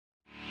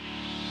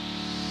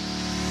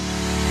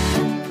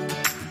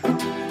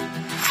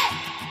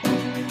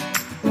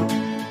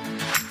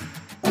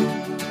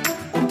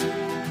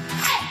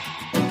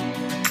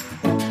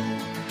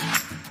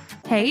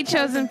Hey,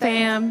 Chosen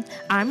Fam.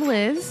 I'm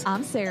Liz.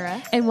 I'm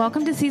Sarah. And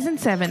welcome to Season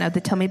 7 of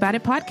the Tell Me About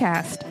It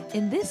podcast.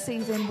 In this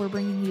season, we're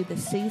bringing you the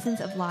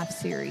Seasons of Life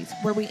series,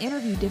 where we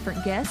interview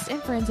different guests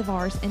and friends of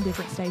ours in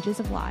different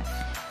stages of life.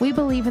 We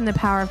believe in the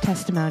power of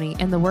testimony,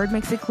 and the word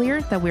makes it clear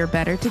that we're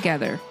better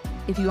together.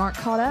 If you aren't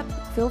caught up,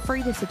 feel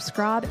free to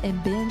subscribe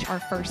and binge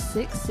our first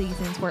 6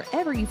 seasons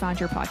wherever you find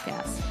your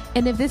podcasts.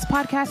 And if this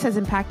podcast has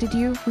impacted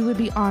you, we would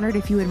be honored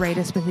if you would rate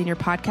us within your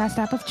podcast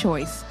app of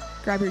choice.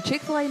 Grab your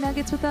Chick-fil-A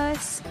nuggets with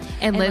us.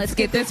 And let's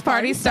get this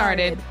party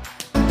started.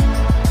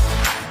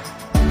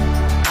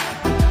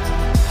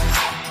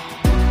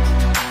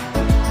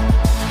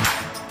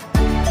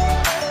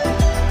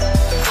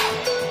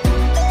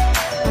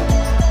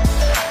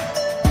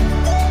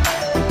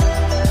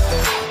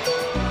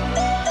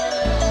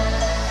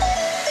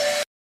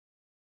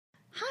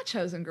 Hi,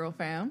 Chosen Girl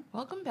Fam.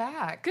 Welcome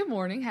back. Good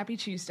morning. Happy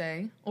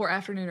Tuesday. Or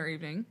afternoon or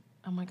evening.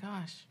 Oh my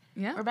gosh.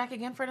 Yeah. We're back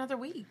again for another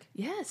week.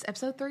 Yes,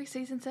 episode 3,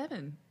 season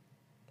 7.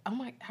 Oh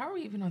my, how are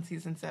we even on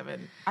season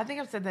 7? I think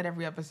I've said that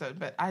every episode,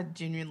 but I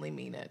genuinely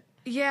mean it.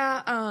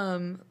 Yeah,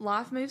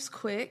 life moves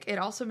quick. It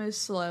also moves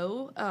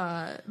slow,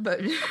 but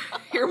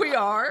here we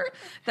are.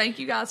 Thank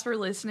you guys for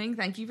listening.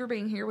 Thank you for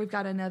being here. We've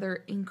got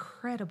another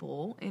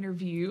incredible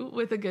interview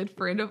with a good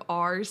friend of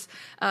ours,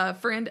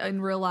 friend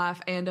in real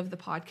life and of the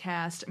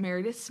podcast.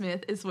 Meredith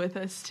Smith is with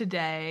us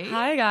today.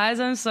 Hi, guys.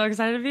 I'm so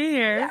excited to be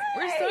here.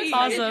 We're so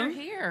excited Awesome.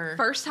 you're here.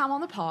 First time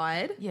on the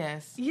pod.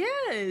 Yes.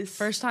 Yes.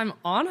 First time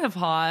on a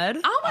pod.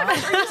 Oh my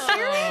gosh, are you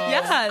serious?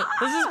 Yeah,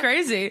 this is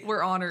crazy.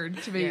 We're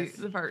honored to be Yes.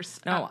 the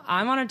first. No,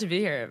 I'm honored to be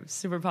here. I'm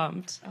super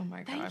pumped. Oh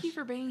my gosh. Thank you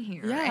for being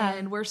here. Yeah.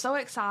 And we're so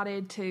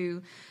excited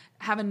to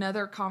have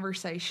another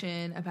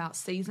conversation about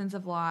seasons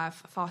of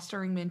life,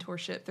 fostering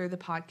mentorship through the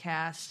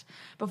podcast.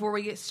 Before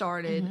we get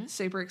started,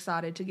 super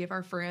excited to give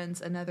our friends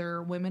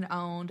another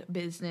women-owned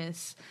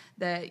business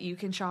that you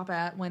can shop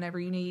at whenever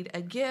you need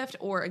a gift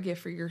or a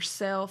gift for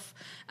yourself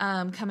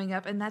coming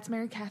up, and that's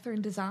Mary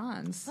Catherine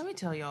Designs. Let me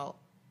tell y'all,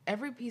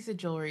 every piece of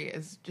jewelry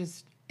is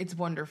just, it's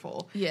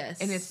wonderful.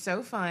 Yes. And it's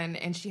so fun.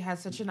 And she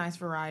has such a nice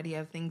variety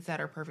of things that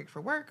are perfect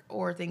for work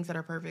or things that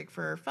are perfect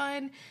for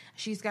fun.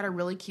 She's got a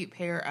really cute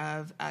pair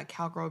of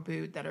cowgirl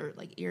boot that are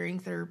like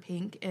earrings that are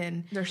pink.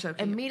 And They're so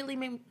cute.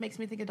 immediately makes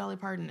me think of Dolly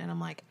Parton. And I'm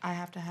like, I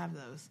have to have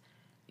those.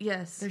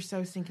 Yes. They're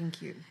so stinking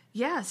cute.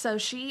 Yeah, so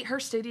her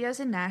studio's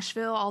in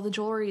Nashville. All the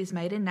jewelry is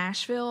made in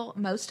Nashville.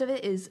 Most of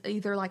it is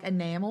either like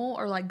enamel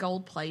or like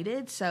gold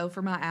plated. So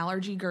for my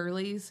allergy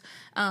girlies,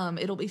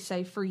 it'll be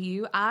safe for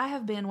you. I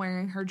have been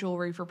wearing her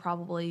jewelry for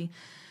probably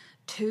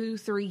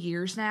 2-3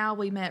 years now.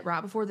 We met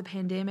right before the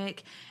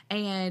pandemic,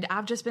 and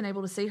I've just been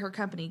able to see her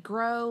company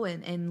grow,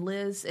 and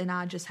Liz and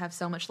I just have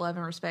so much love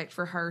and respect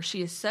for her.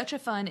 She is such a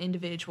fun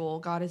individual.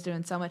 God is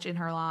doing so much in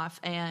her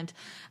life, and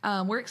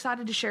we're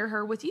excited to share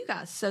her with you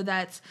guys. So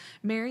that's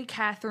Mary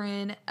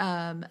Catherine,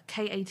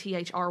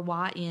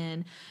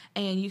 Kathryn,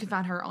 and you can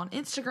find her on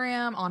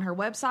Instagram, on her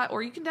website,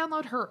 or you can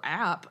download her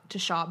app to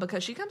shop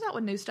because she comes out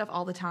with new stuff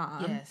all the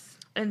time. Yes.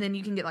 And then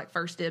you can get like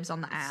first dibs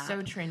on the app.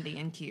 So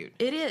trendy and cute.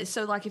 It is.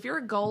 So, like, if you're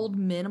a gold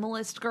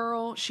minimalist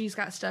girl, she's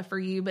got stuff for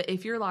you. But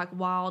if you're like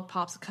wild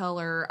pops of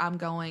color, I'm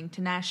going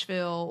to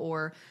Nashville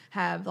or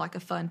have like a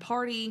fun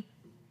party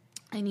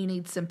and you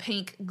need some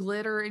pink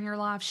glitter in your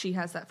life, she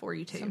has that for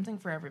you too. Something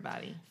for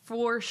everybody.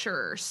 For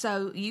sure.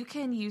 So you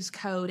can use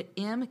code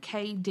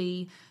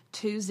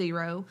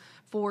MKD20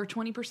 for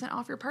 20%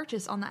 off your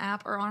purchase on the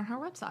app or on her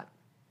website.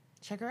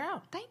 Check her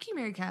out. Thank you,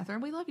 Mary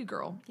Catherine. We love you,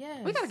 girl.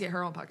 Yes. We got to get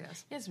her on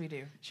podcast. Yes, we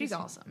do. She's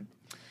awesome.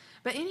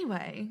 But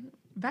anyway,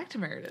 back to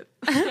Meredith.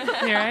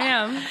 Here I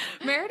am.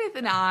 Meredith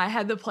and I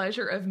had the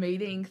pleasure of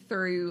meeting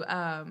through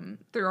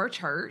our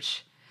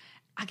church.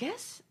 I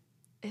guess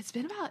it's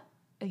been about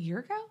a year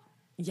ago.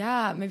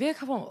 Yeah, maybe a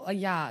couple.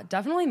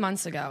 Definitely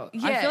months ago.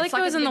 Yeah, I feel like it's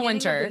like it was at in the the beginning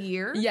winter. of the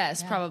year?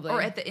 Yes, probably.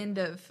 Or at the end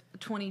of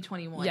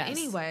 2021. Yes.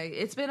 Anyway,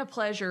 it's been a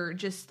pleasure.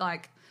 Just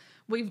like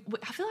I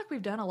feel like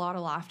we've done a lot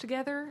of life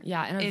together.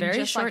 Yeah, in a very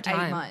just short like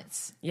time. 8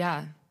 months.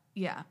 Yeah.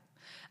 Yeah.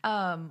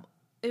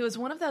 It was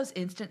one of those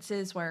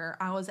instances where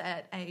I was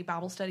at a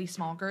Bible study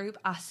small group.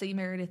 I see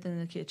Meredith in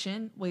the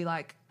kitchen. We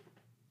like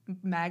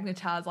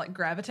magnetize, like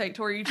gravitate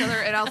toward each other.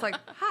 And I was like,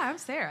 hi, I'm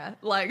Sarah.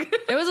 Like,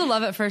 It was a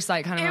love at first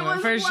sight kind of it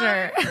moment, was for sure.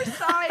 love at first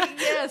sight.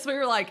 Yes, we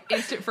were like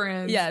instant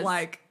friends. Yes.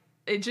 Like,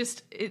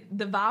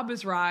 the vibe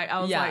was right. I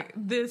was Yeah. like,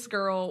 this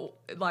girl,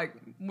 like,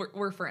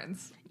 we're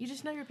friends. You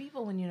just know your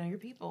people when you know your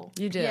people.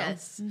 You do.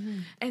 Yes.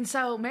 And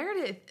so,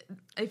 Meredith,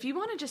 if you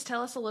want to just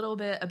tell us a little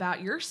bit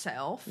about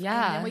yourself,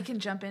 Yeah. and then we can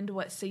jump into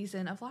what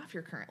season of life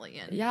you're currently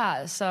in.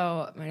 Yeah,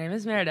 so my name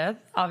is Meredith,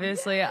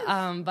 obviously,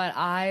 but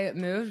I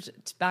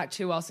moved back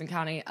to Wilson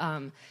County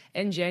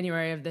in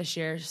January of this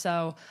year.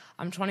 So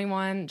I'm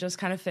 21, just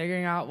kind of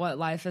figuring out what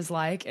life is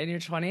like in your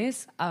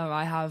 20s.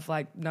 I have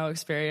like no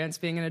experience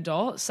being an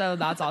adult, so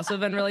that's also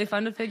been really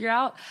fun to figure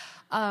out.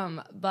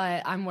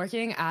 But I'm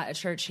working at a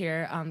church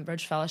here,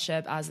 Bridge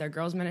Fellowship, as their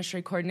girls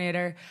ministry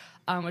coordinator,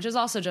 which is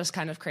also just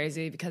kind of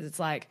crazy because it's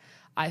like,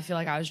 I feel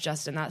like I was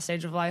just in that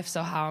stage of life.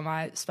 So how am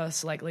I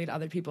supposed to like lead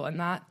other people in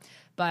that?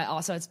 But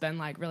also it's been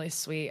like really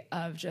sweet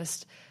of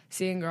just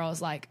seeing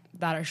girls like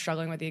that are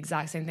struggling with the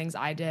exact same things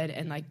I did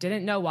and like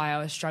didn't know why I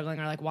was struggling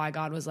or like why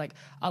God was like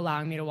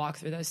allowing me to walk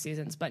through those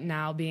seasons, but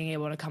now being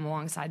able to come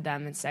alongside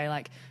them and say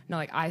like, no,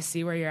 like I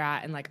see where you're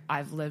at and like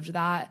I've lived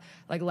that,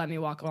 like let me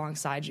walk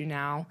alongside you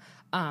now.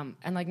 And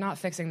like not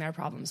fixing their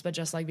problems, but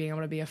just like being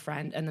able to be a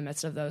friend in the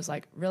midst of those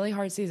like really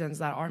hard seasons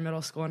that are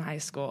middle school and high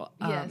school.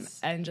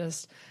 Yes. And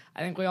just, I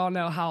think we all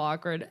know how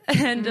awkward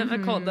and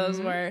difficult those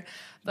were,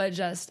 but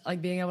just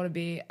like being able to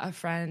be a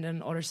friend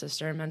and older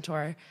sister and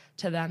mentor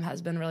to them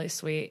has been really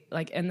sweet,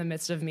 like in the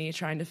midst of me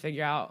trying to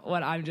figure out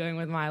what I'm doing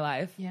with my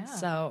life. Yeah.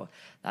 So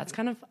that's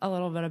kind of a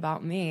little bit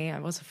about me. I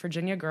was a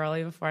Virginia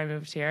girly before I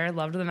moved here.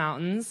 Loved the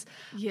mountains.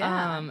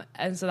 Yeah.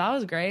 And so that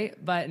was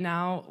great. But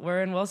now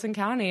we're in Wilson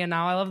County and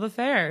now I love the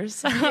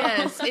fairs.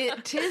 Yes,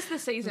 it is the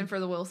season for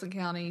the Wilson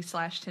County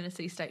 /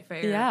 Tennessee State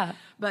Fair. Yeah.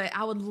 But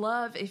I would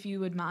love if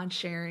you would mind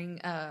sharing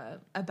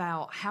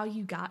about how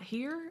you got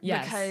here.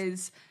 Yes.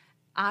 Because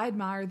I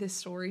admire this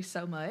story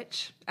so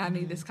much. I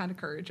need this kind of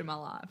courage in my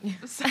life.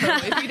 So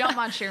if you don't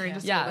mind sharing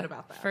just a little bit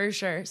about that. For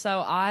sure. So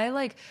I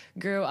like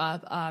grew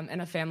up in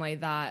a family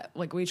that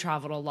like we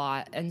traveled a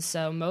lot. And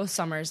so most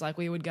summers like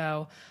we would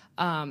go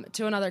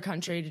to another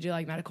country to do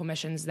like medical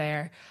missions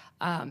there.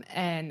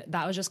 And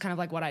that was just kind of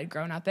like what I'd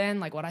grown up in,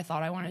 like what I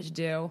thought I wanted to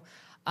do.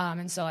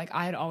 And so like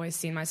I had always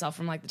seen myself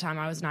from like the time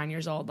I was 9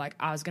 years old, like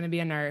I was going to be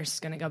a nurse,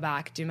 going to go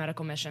back, do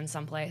medical missions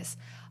someplace.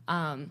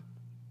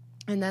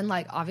 And then,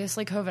 like,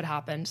 obviously COVID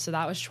happened. So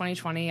that was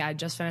 2020. I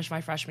just finished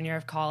my freshman year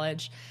of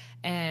college.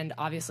 And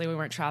obviously we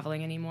weren't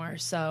traveling anymore.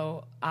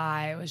 So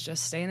I was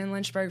just staying in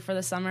Lynchburg for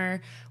the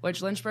summer,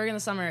 which Lynchburg in the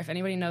summer, if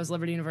anybody knows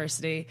Liberty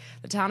University,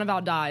 the town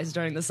about dies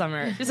during the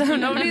summer. So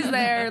nobody's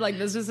there. Like,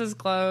 businesses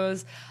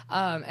close.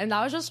 And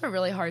that was just a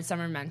really hard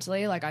summer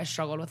mentally. Like, I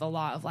struggled with a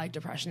lot of, like,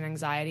 depression and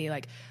anxiety.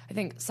 Like, I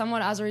think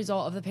somewhat as a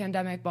result of the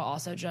pandemic, but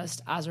also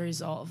just as a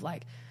result of,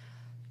 like,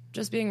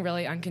 just being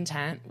really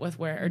uncontent with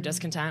where, or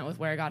discontent with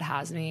where God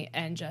has me,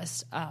 and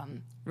just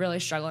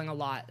really struggling a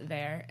lot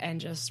there, and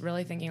just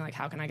really thinking like,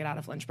 how can I get out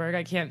of Lynchburg?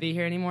 I can't be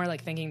here anymore.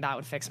 Like thinking that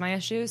would fix my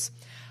issues,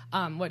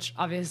 which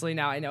obviously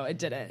now I know it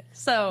didn't.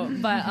 So,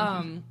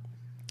 but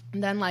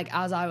then like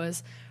as I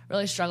was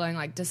really struggling,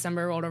 like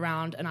December rolled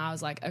around and I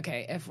was like,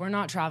 okay, if we're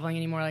not traveling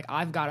anymore, like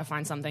I've got to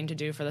find something to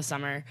do for the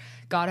summer.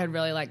 God had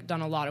really like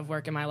done a lot of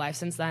work in my life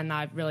since then. And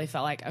I really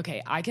felt like,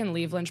 okay, I can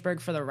leave Lynchburg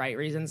for the right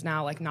reasons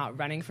now, like not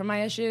running from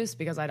my issues,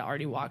 because I'd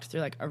already walked through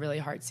like a really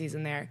hard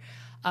season there.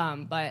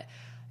 But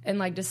in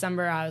like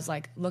December, I was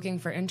like looking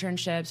for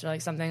internships or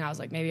like something. I was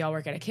like, maybe I'll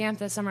work at a camp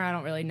this summer. I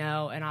don't really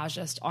know. And I was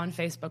just on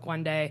Facebook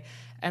one day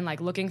and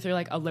like looking through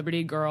like a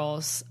Liberty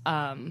Girls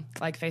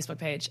like Facebook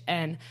page,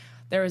 and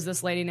there was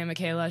this lady named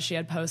Michaela. She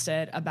had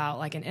posted about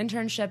like an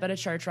internship at a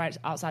church right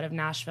outside of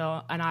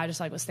Nashville. And I just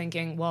like was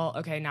thinking, well,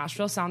 okay,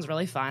 Nashville sounds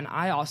really fun.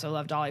 I also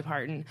love Dolly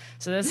Parton.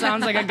 So this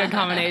sounds like a good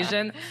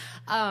combination.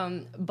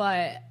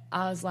 But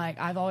I was like,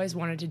 I've always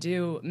wanted to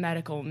do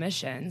medical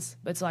missions.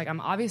 But so like,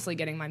 I'm obviously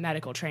getting my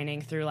medical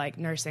training through like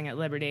nursing at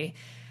Liberty.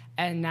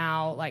 And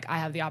now like I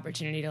have the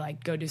opportunity to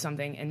like go do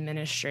something in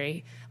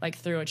ministry, like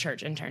through a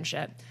church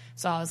internship.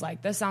 So I was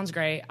like, this sounds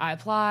great. I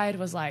applied,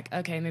 was like,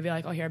 okay, maybe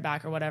like I'll hear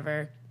back or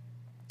whatever.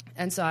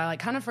 And so I like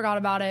kind of forgot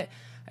about it.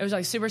 It was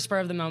like super spur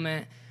of the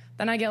moment.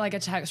 Then I get like a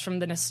text from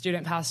the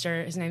student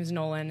pastor. His name's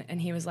Nolan. And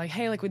he was like,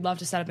 hey, like we'd love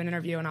to set up an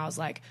interview. And I was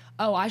like,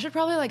 oh, I should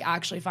probably like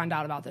actually find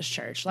out about this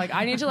church. Like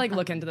I need to like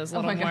look into this a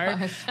little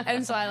more.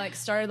 And so I like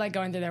started like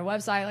going through their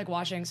website, like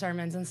watching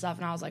sermons and stuff.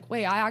 And I was like,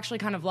 wait, I actually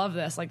kind of love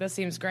this. Like this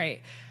seems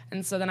great.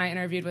 And so then I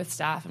interviewed with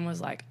staff and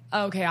was like,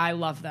 okay, I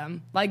love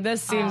them. Like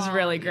this seems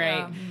really great.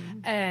 Yeah.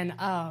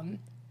 And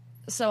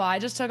so I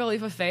just took a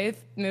leap of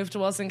faith, moved to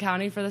Wilson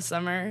County for the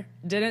summer,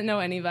 didn't know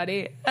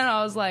anybody. And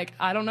I was like,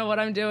 I don't know what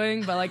I'm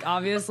doing, but like,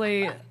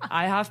 obviously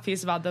I have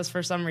peace about this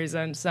for some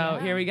reason. So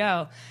here we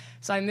go.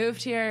 So I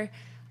moved here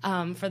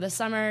for the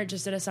summer,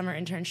 just did a summer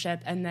internship,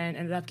 and then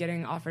ended up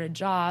getting offered a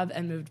job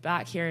and moved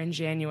back here in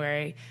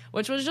January,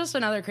 which was just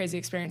another crazy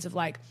experience of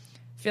like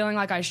feeling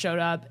like I showed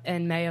up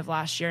in May of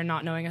last year,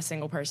 not knowing a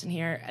single person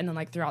here. And then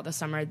like throughout the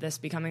summer, this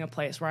becoming a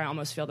place where I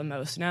almost feel the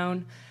most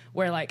known,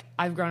 where like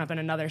I've grown up in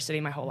another city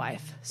my whole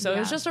life. So it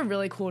was just a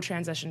really cool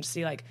transition to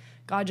see like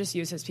God just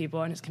use his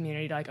people and his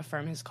community to like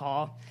affirm his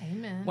call.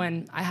 Amen.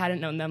 When I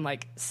hadn't known them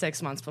like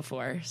 6 months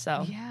before.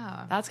 So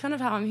that's kind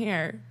of how I'm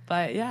here.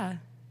 But yeah.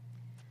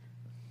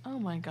 Oh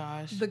my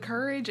gosh. The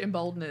courage and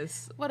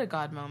boldness. What a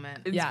God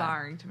moment.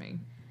 Inspiring to me.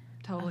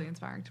 Totally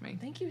inspiring to me.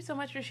 Thank you so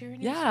much for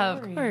sharing your story. Yeah,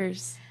 of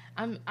course.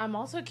 I'm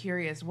also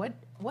curious, what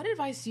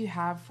advice do you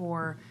have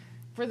for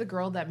the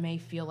girl that may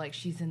feel like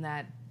she's in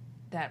that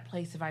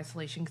place of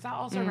isolation? Because I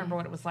also remember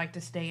what it was like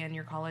to stay in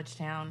your college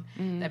town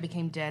that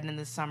became dead in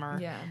the summer.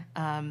 Yeah.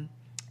 And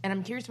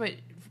I'm curious about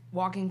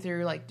walking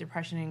through like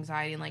depression and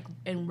anxiety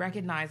and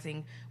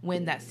recognizing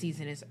when that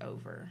season is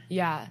over.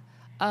 Yeah.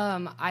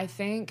 I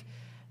think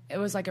it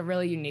was like a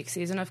really unique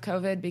season of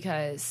COVID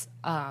because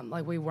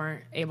like we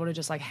weren't able to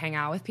just like hang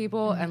out with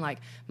people. And like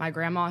my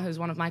grandma, who's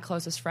one of my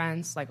closest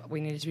friends, like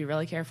we needed to be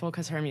really careful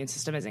because her immune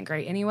system isn't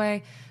great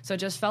anyway. So it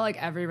just felt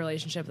like every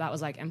relationship that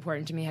was like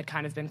important to me had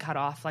kind of been cut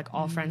off. Like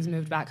all friends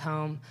moved back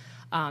home.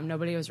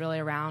 Nobody was really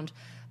around.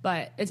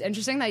 But it's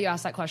interesting that you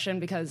asked that question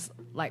because,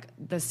 like,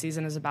 this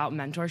season is about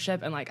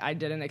mentorship, and, like, I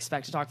didn't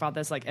expect to talk about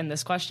this, like, in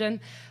this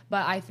question.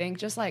 But I think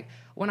just, like,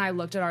 when I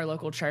looked at our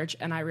local church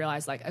and I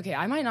realized, like, okay,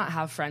 I might not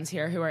have friends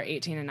here who are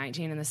 18 and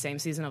 19 in the same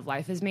season of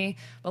life as me,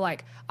 but,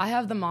 like, I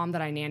have the mom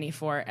that I nanny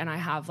for, and I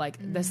have, like,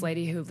 this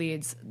lady who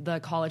leads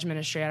the college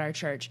ministry at our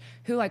church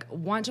who, like,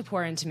 want to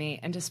pour into me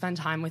and to spend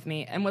time with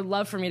me and would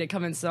love for me to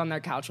come and sit on their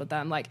couch with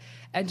them, like,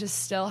 and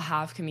just still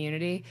have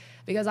community.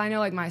 Because I know,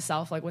 like,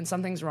 myself, like, when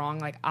something's wrong,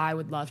 like, I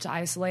would love to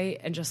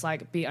isolate and just,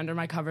 like, be under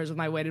my covers with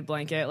my weighted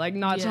blanket, like,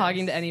 not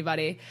talking to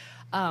anybody.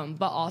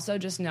 But also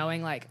just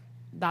knowing, like,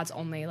 that's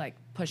only, like,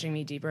 pushing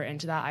me deeper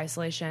into that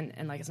isolation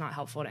and, like, it's not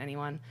helpful to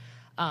anyone.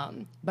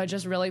 But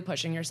just really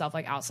pushing yourself,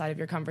 like, outside of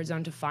your comfort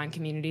zone to find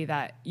community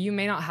that you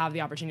may not have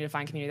the opportunity to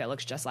find community that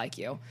looks just like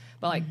you.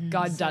 But, like,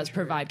 God does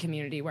provide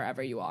community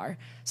wherever you are.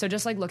 So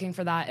just, like, looking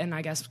for that in,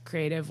 I guess,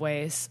 creative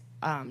ways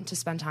to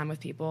spend time with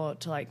people,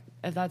 to like,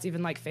 if that's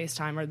even like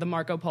FaceTime or the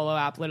Marco Polo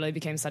app literally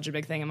became such a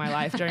big thing in my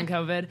life during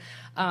COVID.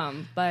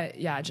 But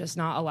yeah, just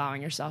not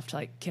allowing yourself to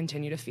like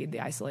continue to feed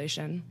the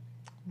isolation.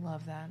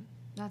 Love that.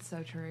 That's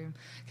so true.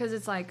 Because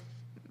it's like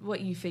what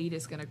you feed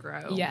is going to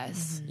grow.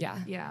 Yes. Yeah.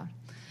 Yeah.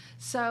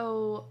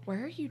 So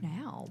where are you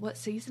now? What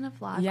season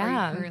of life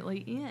are you currently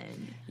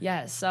in?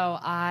 Yes. So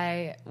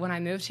when I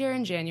moved here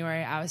in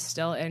January, I was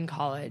still in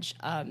college.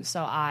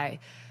 So I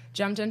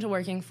jumped into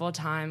working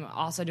full-time,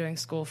 also doing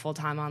school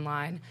full-time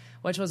online,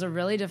 which was a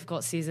really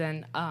difficult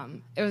season.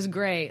 It was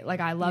great. Like,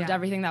 I loved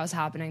everything that was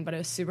happening, but it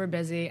was super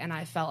busy, and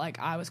I felt like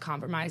I was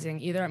compromising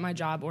either at my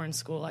job or in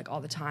school, like, all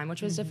the time,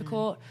 which was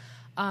difficult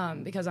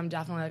because I'm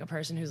definitely, like, a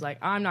person who's like,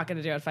 I'm not going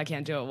to do it if I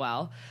can't do it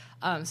well.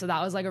 So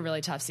that was, like, a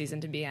really tough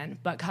season to be in.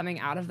 But coming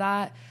out of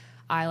that,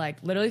 I, like,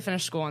 literally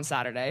finished school on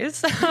Saturdays,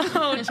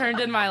 so turned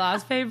in my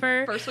last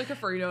paper. First week of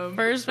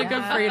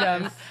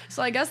freedom.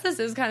 So I guess this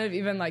is kind of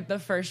even, like, the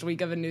first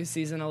week of a new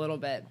season a little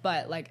bit.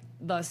 But, like,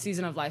 the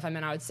season of life I'm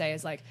in, I would say,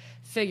 is, like,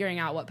 figuring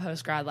out what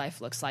post-grad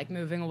life looks like,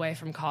 moving away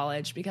from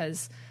college.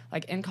 Because,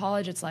 like, in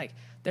college, it's, like,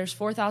 there's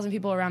 4,000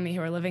 people around me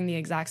who are living the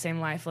exact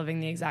same life, living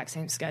the exact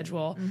same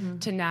schedule,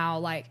 to now,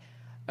 like,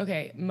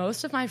 okay,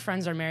 most of my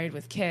friends are married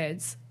with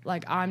kids.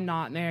 Like, I'm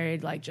not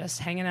married, like, just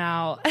hanging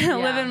out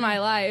and living my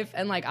life.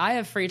 And, like, I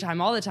have free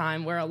time all the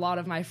time, where a lot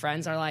of my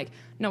friends are like,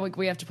 no,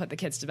 we have to put the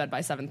kids to bed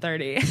by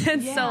 7:30.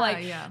 And so,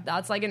 like,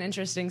 that's, like, an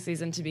interesting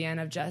season to be in,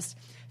 of just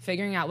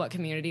figuring out what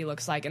community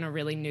looks like in a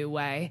really new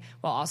way,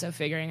 while also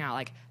figuring out,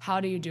 like,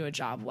 how do you do a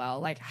job well?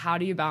 Like, how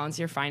do you balance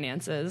your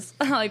finances?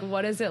 Like,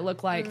 what does it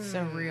look like?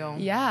 So real.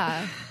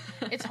 Yeah.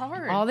 It's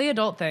hard. All the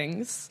adult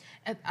things.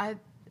 I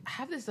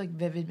have this like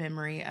vivid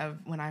memory of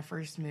when I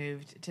first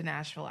moved to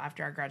Nashville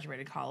after I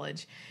graduated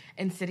college,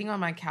 and sitting on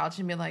my couch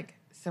and be like,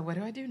 so what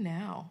do I do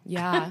now?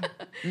 Yeah.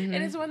 And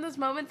it's one of those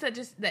moments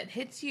that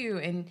hits you,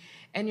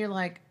 and you're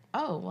like,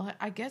 oh, well,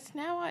 I guess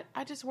now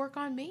I just work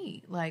on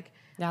me. Like,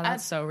 yeah,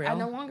 that's so real. I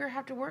no longer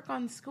have to work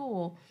on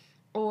school,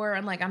 or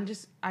I'm like,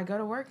 I go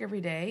to work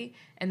every day,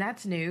 and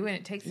that's new, and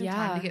it takes some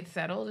time to get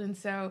settled. And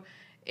so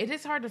it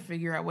is hard to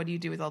figure out what do you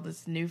do with all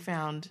this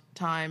newfound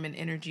time and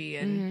energy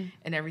and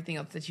everything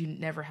else that you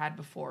never had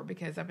before,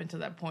 because up until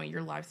that point,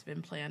 your life's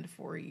been planned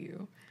for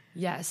you.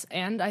 Yes,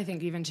 and I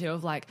think even too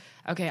of like,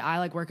 okay, I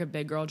like work a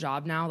big girl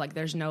job now. Like,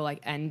 there's no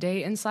like end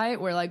date in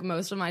sight, where like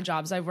most of my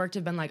jobs I've worked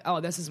have been like, oh,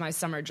 this is my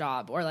summer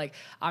job, or like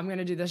I'm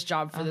gonna do this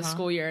job for the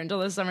school year until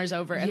the summer's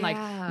over, and like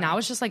now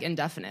it's just like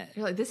indefinite.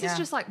 You're like, this is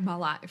just like my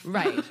life,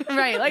 right?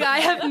 Like, I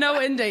have no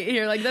end date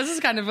here. Like, this is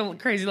kind of a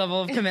crazy level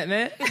of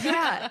commitment.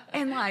 Yeah,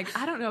 and like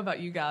I don't know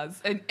about you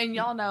guys, and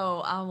y'all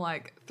know I'm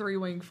like 3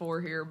 wing 4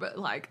 here, but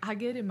like I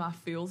get in my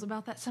feels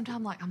about that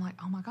sometimes. Like, I'm like,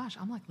 oh my gosh,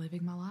 I'm like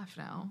living my life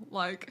now,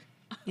 like.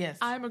 Yes.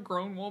 I'm a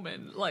grown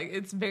woman. Like,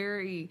 it's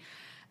very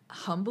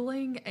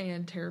humbling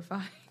and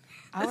terrifying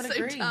I would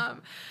agree.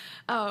 time.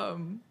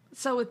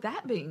 So with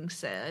that being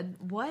said,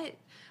 what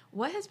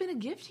has been a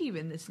gift to you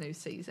in this new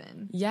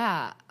season?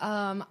 Yeah.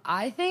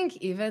 I think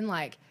even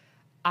like,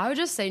 I would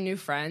just say new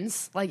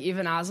friends, like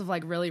even as of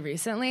like really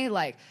recently,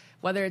 like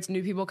whether it's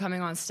new people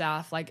coming on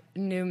staff, like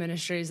new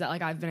ministries that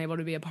like I've been able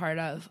to be a part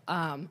of,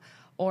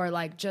 or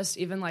like just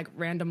even like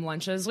random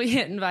lunches we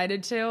get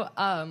invited to.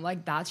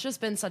 Like, that's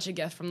just been such a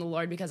gift from the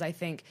Lord, because I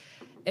think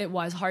it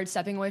was hard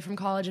stepping away from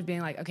college, of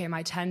being like, okay,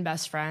 my 10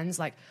 best friends,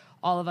 like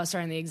all of us are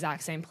in the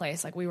exact same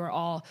place. Like, we were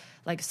all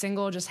like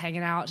single, just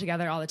hanging out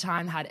together all the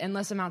time, had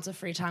endless amounts of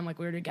free time. Like,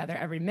 we were together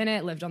every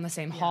minute, lived on the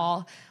same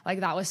hall. Like,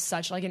 that was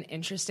such like an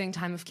interesting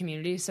time of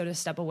community. So to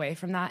step away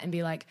from that and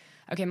be like,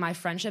 okay, my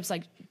friendships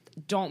like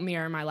don't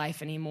mirror my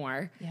life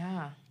anymore.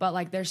 Yeah. But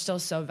like, they're still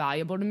so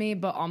valuable to me,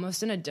 but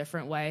almost in a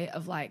different way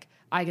of like,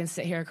 I can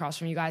sit here across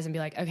from you guys and be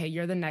like, okay,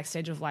 you're the next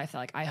stage of life that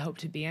like I hope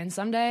to be in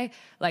someday.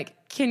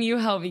 Like, can you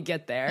help me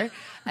get there?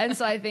 And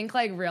so I think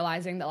like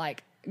realizing that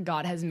like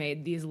God has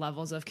made these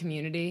levels of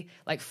community,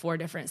 like 4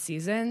 different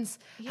seasons,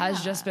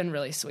 has just been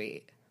really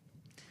sweet.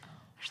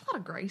 There's a lot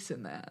of grace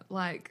in that.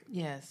 Like,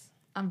 Yes.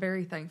 I'm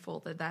very thankful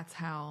that that's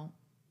how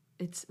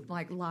it's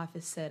like life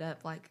is set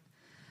up. Like,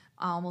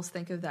 I almost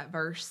think of that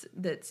verse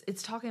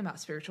it's talking about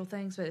spiritual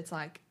things, but it's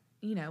like,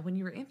 you know, when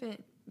you were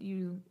infant,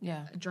 you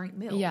drank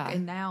milk,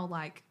 and now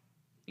like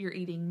you're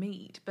eating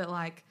meat. But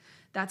like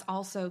that's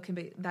also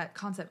that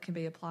concept can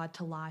be applied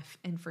to life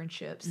and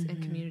friendships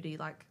and community,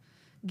 like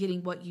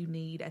getting what you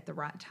need at the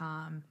right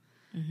time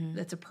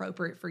that's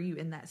appropriate for you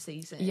in that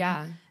season.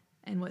 Yeah.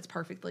 And what's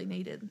perfectly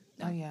needed.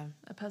 Oh, yeah.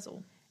 A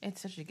puzzle.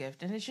 It's such a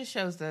gift. And it just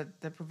shows the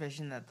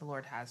provision that the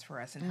Lord has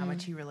for us and how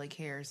much he really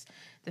cares.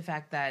 The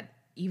fact that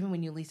even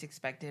when you least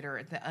expect it,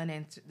 or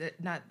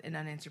not an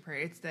unanswered prayer,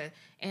 it's the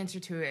answer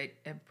to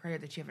a prayer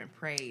that you haven't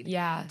prayed.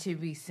 Yeah. To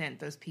be sent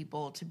those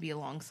people to be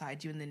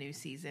alongside you in the new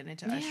season and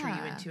to usher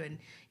you into, and,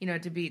 you know,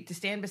 to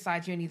stand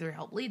beside you and either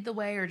help lead the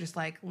way or just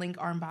like link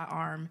arm by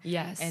arm.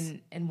 Yes.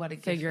 And what a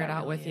gift Figure it that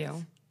out really with is.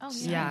 you. Oh,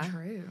 Yeah.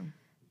 True.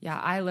 Yeah,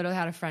 I literally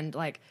had a friend,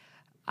 like,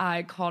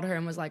 I called her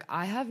and was like,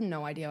 I have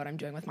no idea what I'm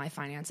doing with my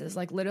finances.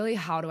 Like, literally,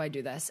 how do I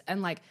do this?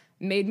 And, like,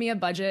 made me a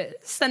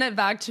budget, sent it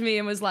back to me,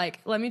 and was like,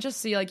 let me just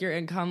see, like, your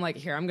income. Like,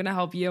 here, I'm going to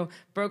help you.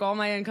 Broke all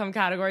my income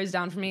categories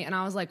down for me. And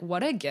I was like,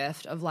 what a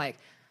gift of, like,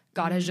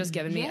 God has just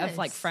given me of,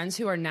 like, friends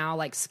who are now,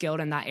 like, skilled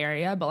in that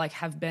area, but, like,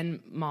 have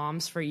been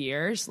moms for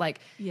years. Like,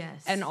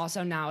 yes. And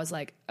also now is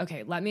like,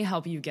 okay, let me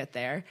help you get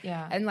there.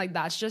 Yeah. And, like,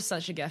 that's just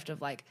such a gift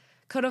of, like,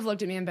 could have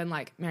looked at me and been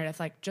like, Meredith,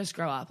 like, just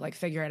grow up, like,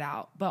 figure it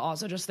out. But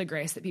also just the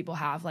grace that people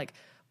have, like,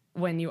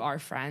 when you are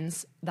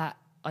friends that,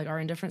 like, are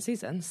in different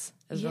seasons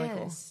is really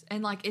cool.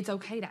 And, like, it's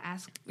okay to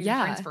ask your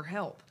Yeah. friends for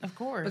help. Of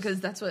course. Because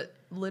that's what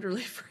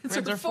literally friends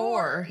Friends are are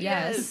for. for.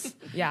 Yes.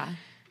 Yeah.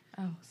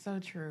 Oh, so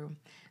true.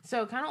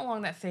 So kind of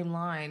along that same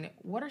line,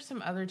 what are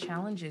some other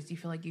challenges you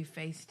feel like you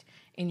faced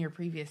in your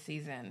previous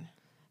season?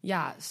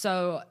 Yeah.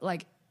 So,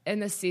 like,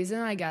 in the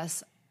season, I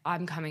guess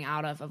I'm coming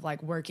out of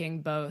like,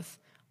 working both,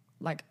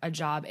 like, a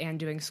job and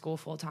doing school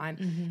full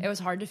time. It was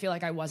hard to feel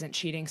like I wasn't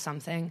cheating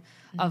something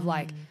of,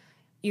 like,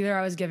 either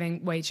I was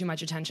giving way too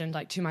much attention,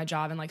 like, to my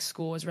job and, like,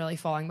 school was really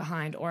falling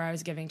behind, or I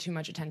was giving too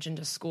much attention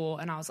to school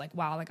and I was like,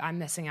 wow, like, I'm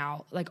missing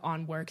out, like,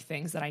 on work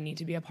things that I need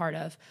to be a part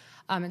of.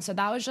 And so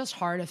that was just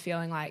hard of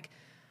feeling like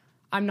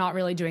I'm not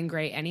really doing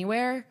great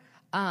anywhere.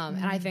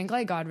 And I think,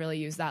 like, God really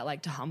used that,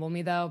 like, to humble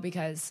me, though,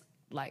 because,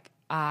 like,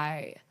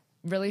 I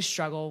really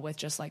struggle with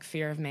just, like,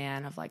 fear of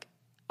man, of, like,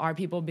 are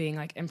people being,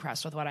 like,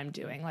 impressed with what I'm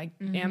doing? Like,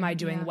 am I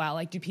doing well?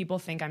 Like, do people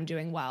think I'm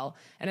doing well?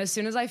 And as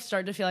soon as I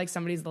start to feel like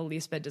somebody's the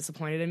least bit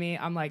disappointed in me,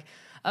 I'm like,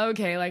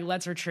 okay, like,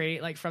 let's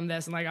retreat, like, from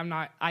this. And, like,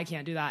 I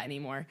can't do that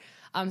anymore.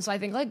 So I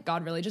think, like,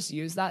 God really just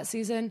used that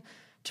season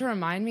to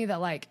remind me that,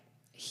 like,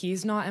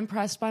 he's not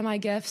impressed by my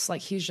gifts.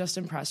 Like, he's just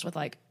impressed with,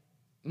 like,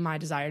 my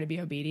desire to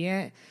be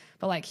obedient.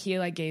 But, like, he,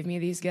 like, gave me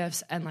these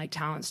gifts and, like,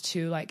 talents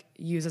to, like,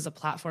 use as a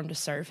platform to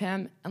serve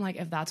him. And, like,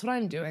 if that's what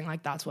I'm doing,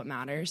 like, that's what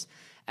matters.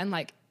 And,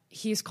 like,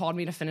 he's called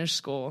me to finish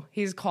school.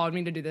 He's called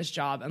me to do this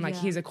job. And, like,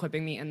 he's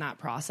equipping me in that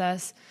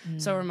process.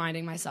 So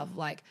reminding myself,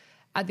 like,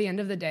 at the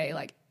end of the day,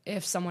 like,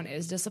 if someone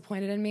is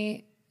disappointed in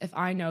me, if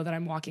I know that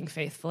I'm walking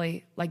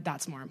faithfully, like,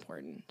 that's more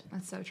important.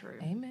 That's so true.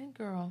 Amen,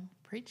 girl.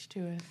 Preach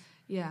to us.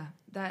 Yeah,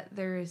 that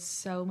there is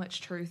so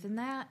much truth in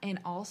that. And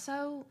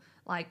also,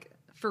 like,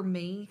 for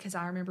me, because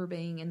I remember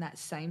being in that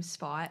same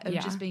spot of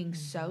just being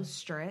so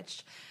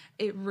stretched,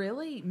 it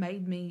really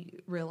made me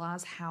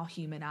realize how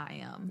human I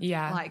am.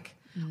 Yeah. Like,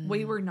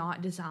 we were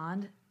not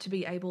designed to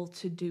be able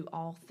to do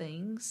all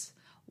things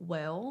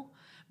well,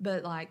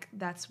 but, like,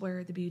 that's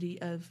where the beauty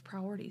of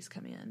priorities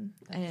come in.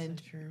 And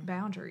so true.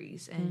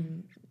 boundaries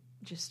and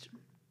just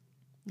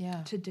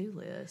to-do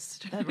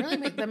list.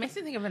 That makes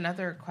me think of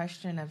another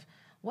question of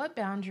what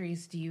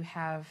boundaries do you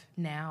have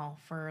now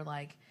for,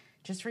 like,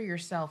 just for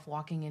yourself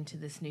walking into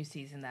this new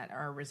season that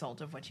are a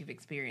result of what you've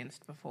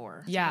experienced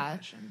before? Yeah.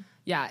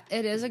 Yeah,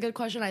 it is a good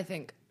question. I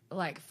think,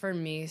 like, for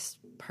me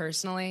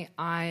personally,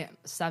 I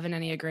 7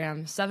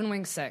 Enneagram, 7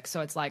 wing 6.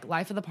 So it's like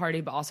life of the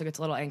party, but also gets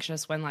a little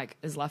anxious when, like,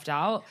 is left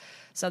out.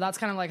 So that's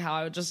kind of like how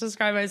I would just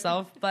describe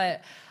myself.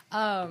 But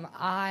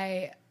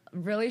I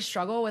really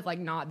struggle with, like,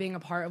 not being a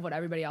part of what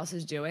everybody else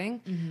is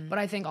doing. But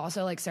I think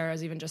also, like Sarah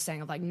was even just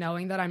saying, of, like,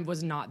 knowing that I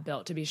was not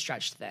built to be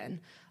stretched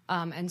thin.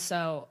 And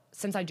so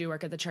since I do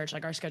work at the church,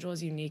 like, our schedule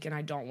is unique and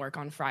I don't work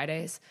on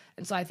Fridays.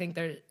 And so I think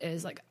there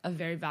is, like, a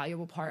very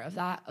valuable part of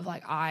that, of,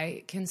 like,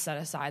 I can set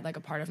aside, like,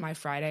 a part of my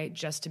Friday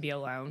just to be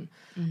alone,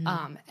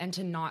 and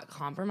to not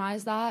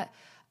compromise that.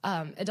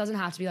 It doesn't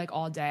have to be, like,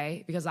 all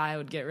day because I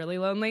would get really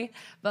lonely,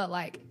 but,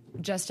 like,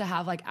 just to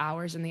have, like,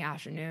 hours in the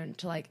afternoon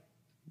to, like,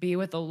 be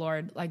with the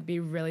Lord, like, be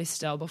really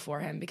still before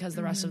him, because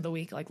the rest of the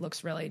week, like,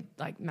 looks really,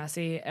 like,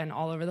 messy and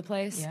all over the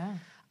place.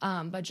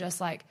 Yeah. But just,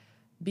 like,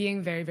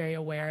 being very, very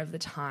aware of the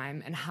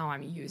time and how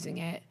I'm using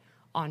it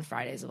on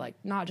Fridays, of, like,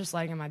 not just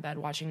laying in my bed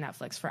watching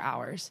Netflix for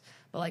hours,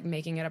 but, like,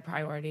 making it a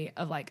priority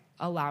of, like,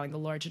 allowing the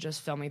Lord to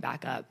just fill me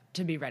back up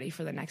to be ready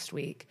for the next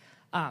week,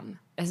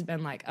 has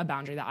been, like, a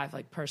boundary that I've,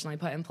 like, personally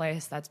put in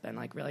place that's been,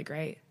 like, really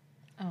great.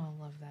 Oh,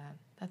 I love that.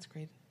 That's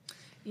great.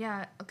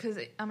 Yeah, because,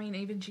 I mean,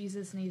 even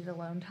Jesus needed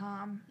alone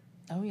time.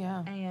 Oh,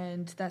 yeah.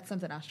 And that's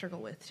something I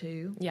struggle with,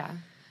 too. Yeah.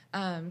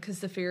 Because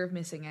the fear of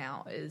missing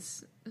out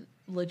is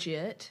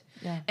legit.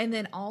 Yeah. And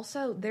then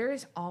also, there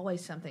is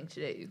always something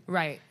to do.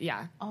 Right.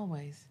 Yeah.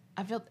 Always.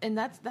 I feel, and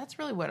that's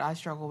really what I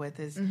struggle with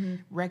is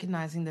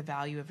recognizing the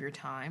value of your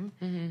time.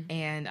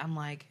 And I'm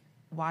like,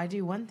 why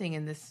do one thing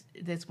in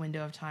this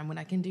window of time when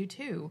I can do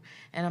two?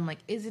 And I'm like,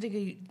 is it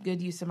a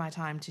good use of my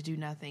time to do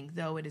nothing?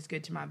 Though it is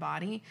good to my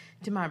body,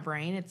 to my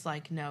brain, it's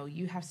like, no,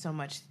 you have so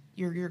much.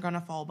 You're going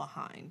to fall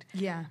behind.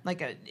 Yeah.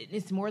 Like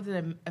it's more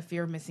than a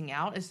fear of missing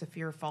out. It's the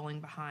fear of falling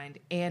behind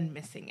and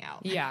missing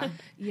out. Yeah.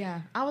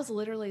 Yeah. I was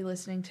literally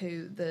listening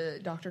to the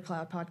Dr.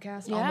 Cloud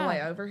podcast on the Yeah.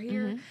 way over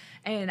here.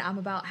 And I'm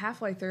about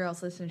halfway through. I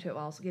was listening to it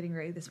while I was getting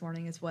ready this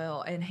morning as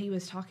well. And he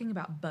was talking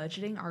about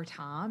budgeting our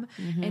time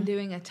and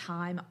doing a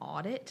time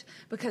audit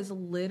because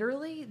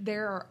literally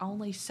there are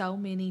only so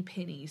many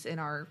pennies in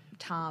our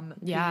time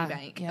piggy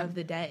bank of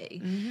the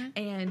day.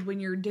 And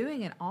when you're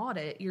doing an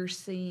audit, you're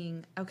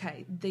seeing,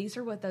 okay, these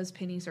are what those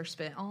pennies are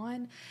spent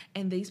on,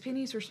 and these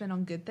pennies are spent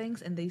on good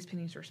things, and these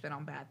pennies are spent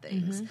on bad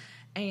things.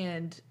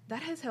 And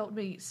that has helped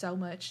me so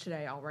much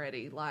today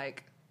already.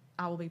 Like,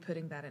 I will be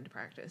putting that into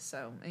practice.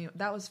 So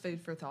that was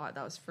food for thought.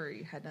 That was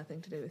free. Had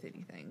nothing to do with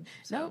anything.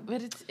 So. No,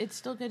 but it's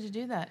still good to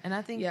do that. And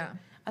I think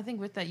I think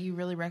with that you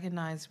really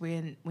recognize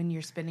when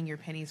you're spending your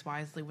pennies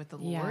wisely with the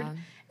Lord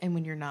and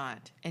when you're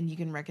not. And you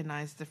can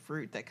recognize the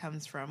fruit that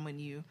comes from when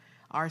you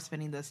are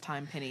spending those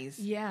time pennies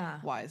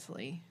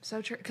wisely.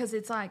 So true. Because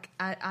it's like,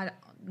 I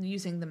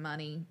using the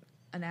money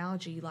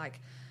analogy, like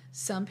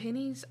some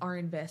pennies are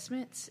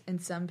investments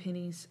and some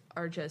pennies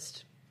are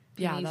just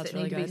pennies that's that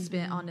really need to be good.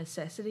 spent on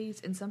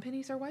necessities, and some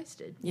pennies are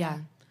wasted. Yeah.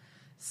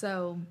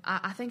 So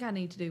I think I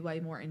need to do way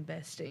more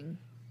investing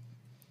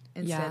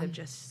instead of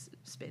just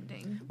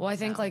spending. Well, I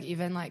think like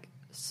even like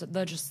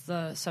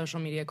the social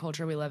media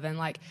culture we live in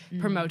like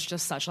promotes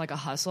just such like a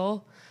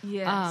hustle.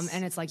 Yes.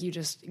 And it's like you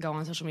just go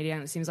on social media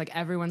and it seems like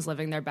everyone's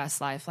living their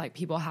best life. Like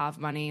people have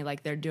money,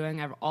 like they're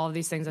doing all of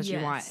these things that you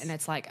want. And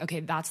it's like, okay,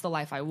 that's the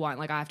life I want.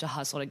 Like I have to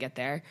hustle to get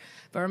there.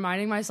 But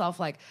reminding myself,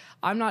 like,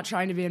 I'm not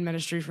trying to be in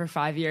ministry for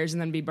 5 years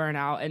and then be burnt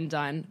out and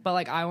done. But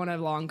like, I want a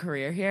long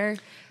career here.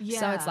 Yeah.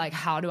 So it's like,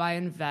 how do I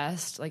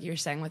invest? Like you're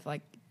saying with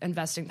like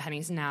investing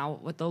pennies now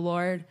with the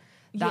Lord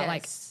that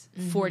like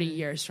 40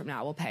 years from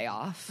now will pay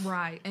off.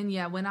 Right. And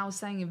when I was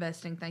saying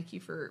investing, thank you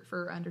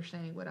for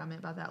understanding what I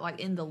meant by that. Like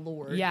in the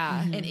Lord.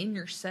 Yeah. And in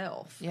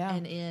yourself. Yeah.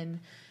 And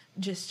in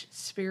just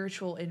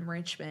spiritual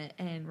enrichment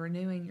and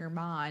renewing your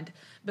mind,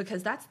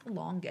 because that's the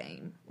long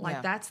game.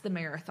 Like that's the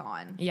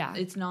marathon. Yeah.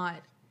 It's not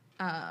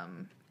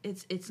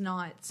it's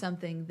not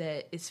something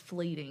that is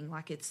fleeting,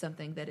 like it's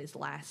something that is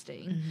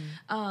lasting.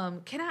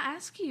 Can I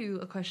ask you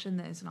a question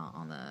that is not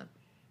on the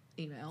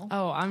email?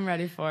 Oh, I'm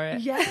ready for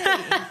it.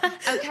 Yeah.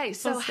 Okay,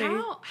 so We'll see.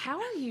 how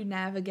are you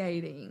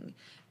navigating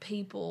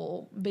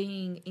people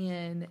being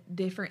in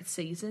different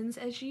seasons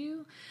as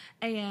you,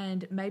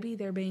 and maybe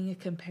there being a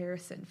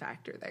comparison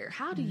factor there?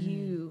 How do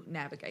you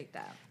navigate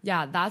that?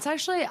 Yeah, that's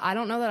actually, I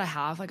don't know that I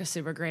have like a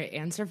super great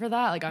answer for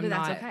that. Like I'm But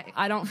that's not, okay.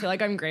 I don't feel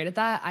like I'm great at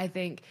that. I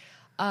think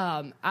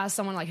as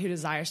someone like who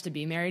desires to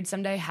be married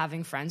someday,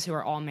 having friends who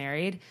are all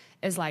married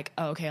is like,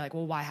 oh, okay, like,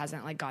 well, why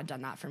hasn't like God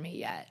done that for me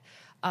yet?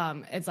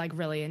 It's like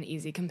really an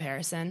easy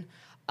comparison.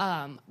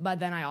 But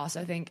then I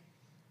also think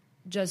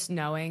just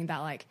knowing that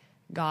like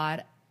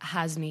God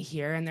has me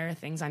here and there are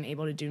things I'm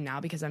able to do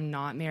now because I'm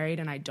not married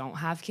and I don't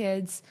have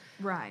kids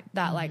Right.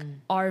 that like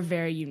are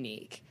very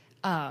unique.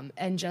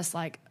 And just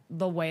like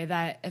the way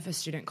that if a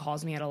student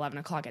calls me at 11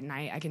 o'clock at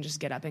night, I can just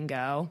get up and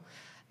go.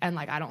 And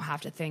like, I don't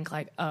have to think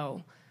like,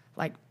 oh,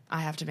 like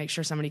I have to make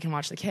sure somebody can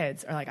watch the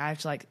kids, or like I have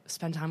to like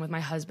spend time with my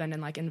husband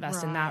and like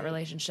invest in that Right.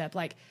 relationship.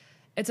 Like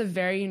it's a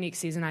very unique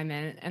season I'm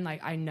in. And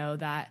like, I know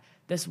that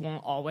this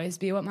won't always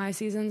be what my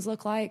seasons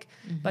look like,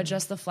 but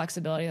just the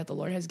flexibility that the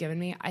Lord has given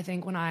me. I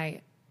think when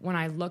I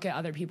look at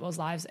other people's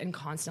lives and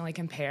constantly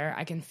compare,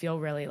 I can feel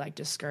really like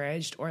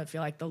discouraged or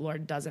feel like the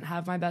Lord doesn't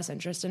have my best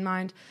interest in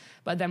mind.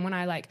 But then when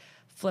I like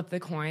flip the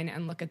coin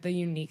and look at the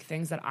unique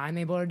things that I'm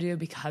able to do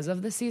because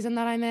of the season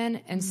that I'm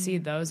in and see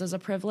those as a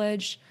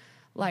privilege,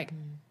 like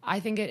I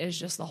think it is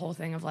just the whole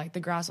thing of like the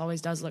grass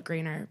always does look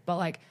greener. But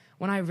like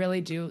when I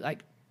really do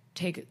like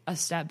take a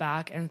step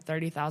back and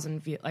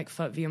 30,000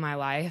 foot view my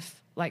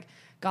life, like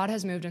God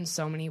has moved in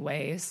so many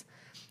ways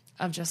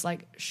of just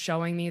like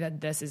showing me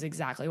that this is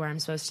exactly where I'm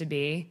supposed to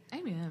be.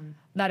 Amen.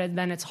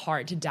 Then it's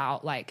hard to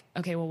doubt like,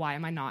 okay, well, why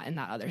am I not in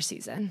that other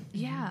season?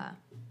 Yeah.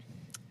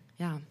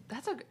 Yeah.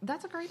 That's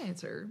a great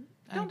answer.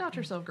 Don't doubt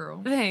yourself,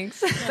 girl.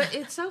 Thanks. But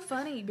it's so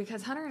funny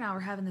because Hunter and I were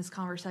having this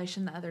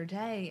conversation the other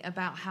day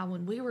about how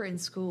when we were in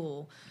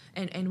school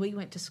and we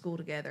went to school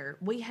together,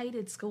 we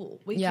hated school.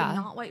 We could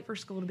not wait for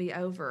school to be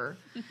over.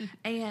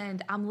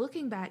 And I'm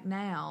looking back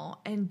now,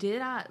 and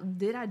did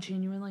I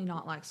genuinely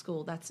not like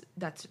school?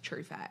 That's a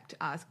true fact.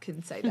 I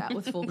can say that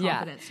with full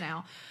confidence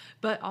now.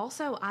 But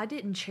also, I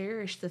didn't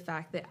cherish the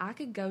fact that I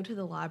could go to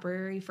the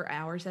library for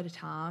hours at a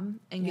time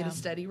and get a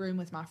study room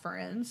with my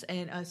friends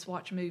and us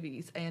watch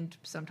movies and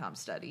sometimes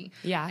study.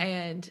 Yeah.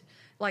 And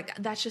like,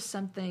 that's just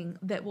something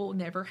that will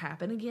never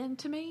happen again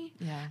to me.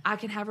 Yeah. I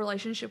can have a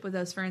relationship with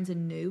those friends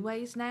in new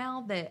ways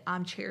now that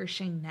I'm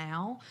cherishing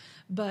now,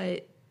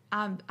 but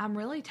I'm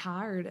really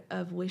tired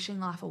of wishing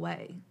life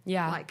away.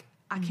 Yeah. Like,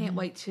 I can't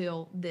wait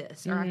till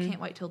this, or I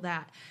can't wait till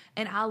that.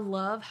 And I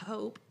love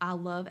hope. I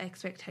love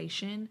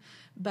expectation.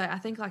 But I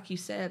think, like you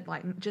said,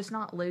 like, just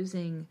not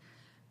losing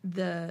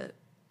the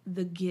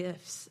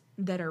gifts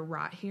that are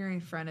right here in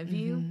front of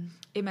you.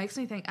 It makes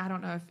me think,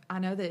 I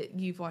know that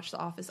you've watched The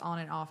Office on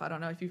and off. I don't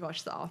know if you've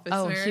watched The Office.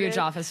 Oh, Meredith, huge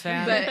Office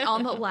fan. But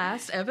on the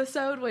last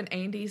episode when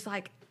Andy's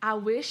like, I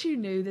wish you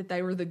knew that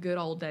they were the good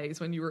old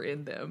days when you were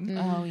in them.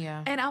 Oh,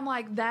 yeah. And I'm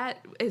like,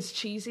 that, as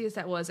cheesy as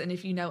that was, and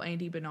if you know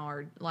Andy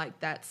Bernard, like,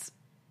 that's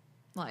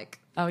like,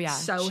 Oh, yeah,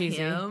 so cheesy.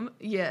 him.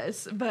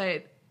 Yes,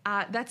 but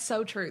that's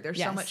so true. There's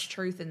so Yes. much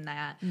truth in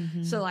that.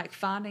 So, like,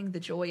 finding the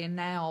joy in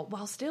now,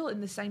 while still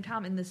in the same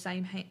time, in the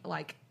same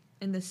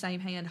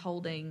hand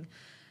holding,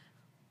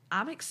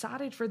 I'm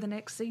excited for the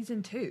next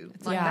season too.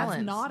 Like, a that's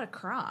balance. not a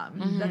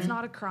crime. That's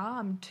not a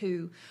crime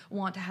to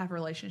want to have a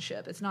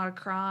relationship. It's not a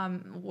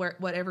crime,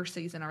 whatever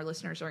season our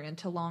listeners are in,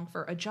 to long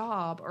for a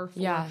job or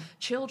for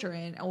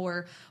children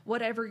or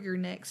whatever your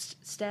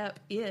next step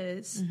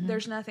is.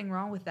 There's nothing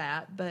wrong with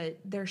that, but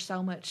there's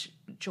so much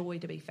joy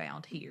to be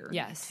found here.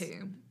 Yes.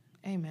 Too.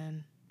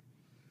 Amen.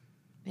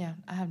 Yeah,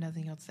 I have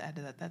nothing else to add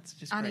to that. That's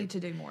just I great. need to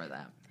do more of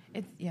that.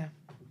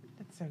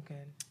 That's so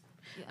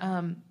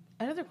good.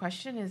 Another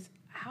question is,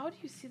 how do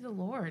you see the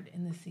Lord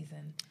in this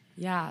season?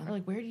 Yeah. Or,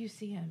 like, where do you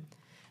see him?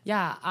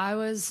 Yeah, I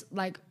was,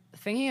 like,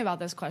 thinking about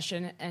this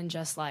question and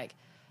just, like,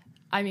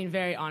 I mean,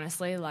 very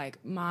honestly,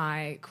 like,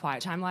 my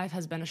quiet time life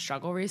has been a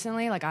struggle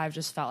recently. Like, I've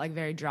just felt, like,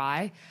 very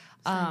dry,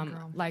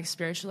 like,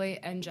 spiritually,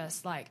 and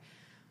just, like,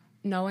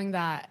 knowing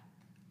that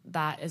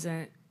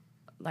isn't,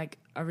 like,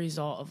 a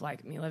result of,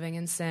 like, me living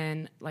in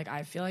sin. Like,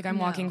 I feel like I'm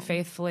walking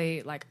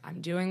faithfully, like, I'm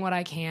doing what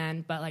I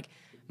can, but, like,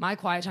 my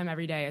quiet time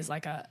every day is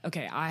like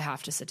okay, I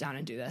have to sit down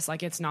and do this.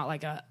 Like, it's not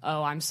like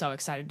I'm so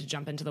excited to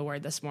jump into the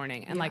Word this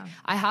morning. And like,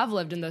 I have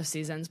lived in those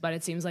seasons, but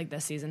it seems like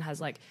this season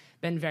has like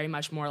been very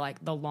much more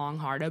like the long,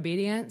 hard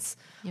obedience.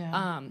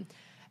 Yeah.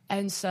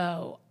 And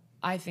so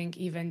I think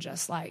even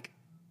just like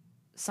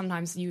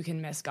sometimes you can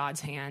miss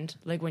God's hand,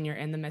 like when you're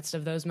in the midst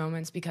of those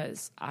moments,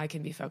 because I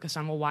can be focused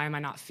on, well, why am I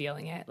not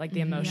feeling it? Like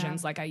the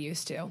emotions like I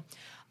used to.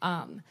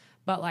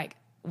 But like,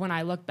 when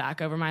I look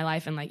back over my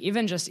life and like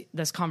even just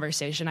this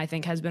conversation, I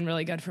think has been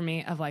really good for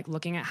me of like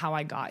looking at how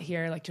I got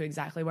here, like to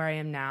exactly where I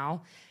am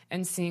now,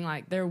 and seeing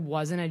like there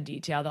wasn't a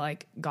detail that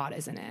like God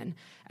isn't in.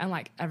 And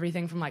like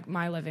everything from like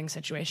my living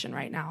situation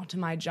right now to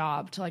my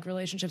job to like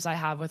relationships I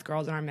have with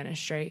girls in our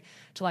ministry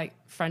to like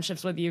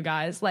friendships with you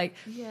guys, like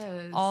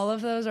all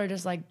of those are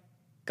just like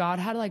God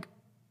had like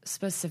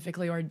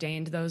specifically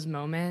ordained those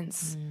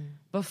moments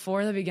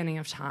before the beginning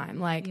of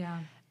time. Like,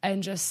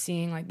 and just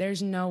seeing like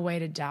there's no way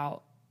to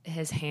doubt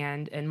his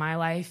hand in my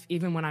life,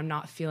 even when I'm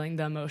not feeling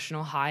the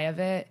emotional high of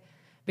it,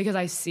 because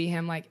I see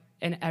him like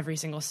in every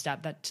single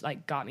step that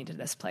like got me to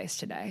this place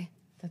today.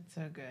 That's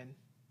so good.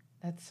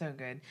 That's so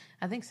good.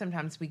 I think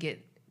sometimes we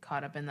get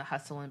caught up in the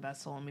hustle and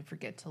bustle and we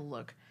forget to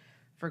look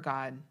for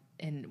God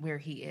and where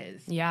he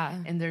is. Yeah.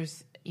 And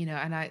there's,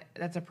 and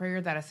that's a prayer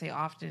that I say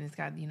often is,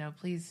 God,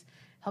 please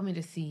help me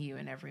to see you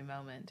in every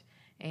moment.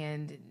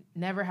 And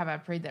never have I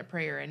prayed that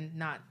prayer and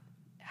not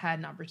had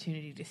an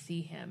opportunity to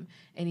see him,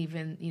 and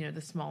even,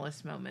 the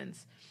smallest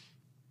moments.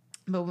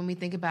 But when we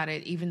think about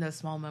it, even those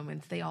small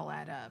moments, they all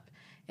add up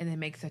and they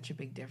make such a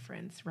big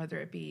difference, whether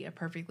it be a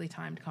perfectly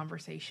timed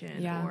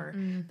conversation or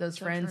those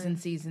friends and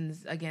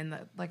seasons, again,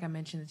 that, like I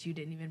mentioned, that you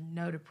didn't even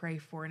know to pray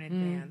for in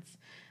advance.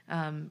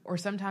 Or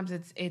sometimes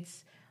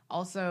it's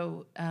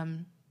also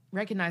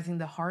recognizing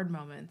the hard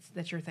moments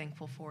that you're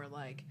thankful for,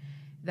 like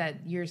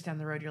that years down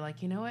the road, you're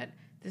like, you know what,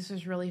 this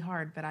was really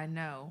hard, but I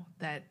know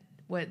that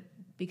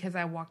because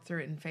I walked through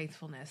it in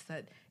faithfulness,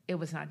 that it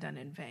was not done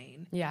in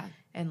vain. Yeah.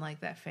 And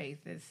like that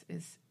faith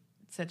is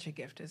such a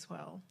gift as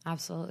well.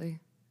 Absolutely.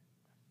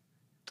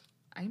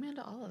 Amen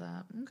to all of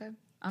that. Okay.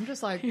 I'm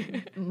just like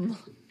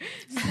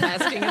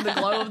basking in the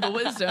glow of the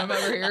wisdom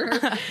over here.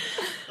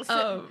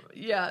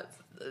 Yeah.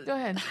 Go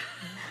ahead.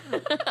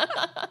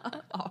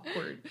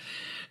 Awkward.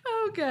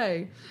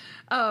 Okay.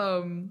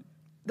 That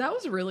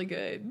was really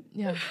good.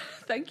 Yeah.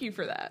 Thank you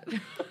for that.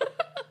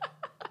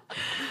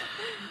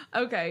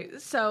 Okay,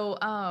 so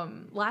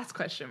last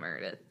question,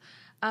 Meredith.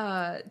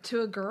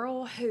 To a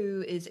girl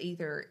who is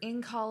either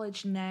in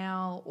college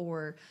now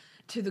or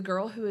to the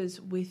girl who is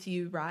with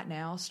you right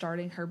now,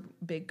 starting her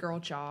big girl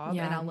job,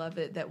 Yeah. and I love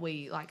it that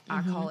we like.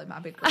 I call it my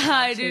big girl job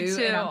I do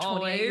too, and I'm 28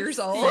 always. years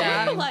old.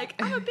 Yeah.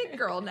 Like I'm a big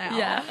girl now.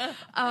 Yeah.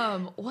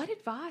 What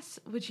advice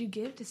would you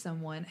give to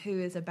someone who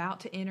is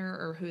about to enter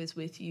or who is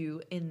with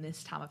you in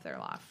this time of their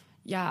life?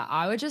 Yeah,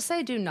 I would just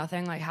say do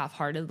nothing like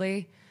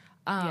half-heartedly.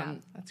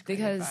 That's great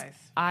because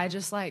advice. I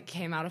just like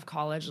came out of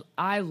college.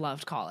 I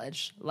loved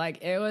college.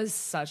 Like it was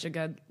such a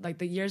good, like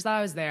the years that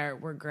I was there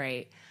were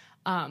great.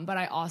 But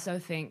I also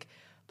think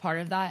part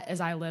of that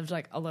is I lived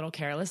like a little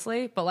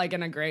carelessly, but like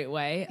in a great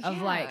way of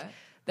Yeah. like,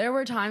 there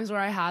were times where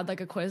I had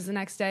like a quiz the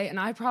next day and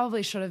I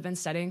probably should have been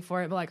studying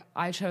for it, but like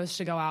I chose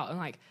to go out and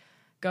like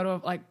go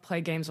to like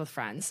play games with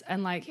friends.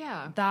 And like,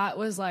 Yeah. that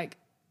was like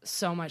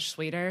so much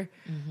sweeter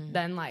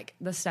than like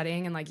the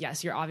studying. And like,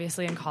 yes, you're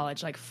obviously in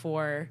college like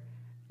for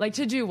like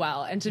to do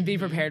well and to be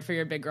prepared for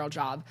your big girl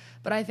job.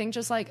 But I think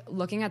just like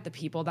looking at the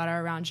people that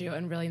are around you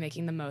and really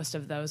making the most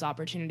of those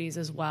opportunities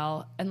as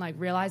well. And like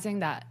realizing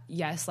that,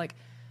 yes, like,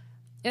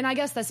 and I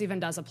guess this even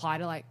does apply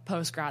to like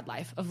post grad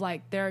life of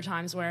like, there are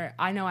times where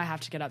I know I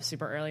have to get up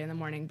super early in the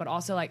morning, but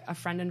also like a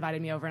friend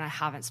invited me over and I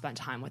haven't spent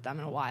time with them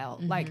in a while.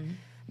 Like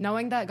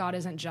knowing that God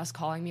isn't just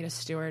calling me to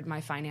steward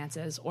my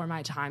finances or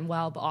my time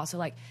well, but also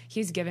like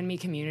he's given me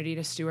community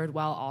to steward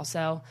well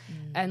also.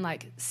 And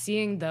like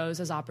seeing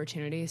those as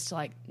opportunities to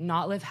like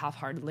not live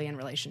half-heartedly in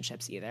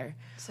relationships either.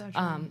 So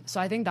true.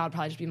 So I think that would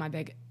probably just be my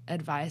big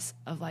advice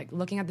of like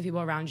looking at the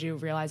people around you,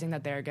 realizing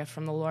that they're a gift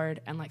from the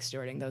Lord and like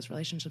stewarding those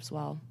relationships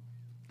well.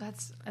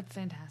 That's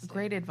fantastic.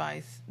 Great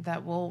advice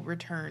that will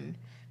return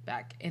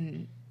back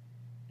and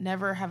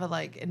never have a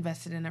like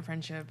invested in a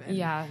friendship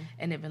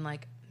and it been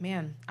like,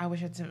 man, I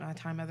wish I'd spent my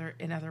time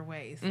in other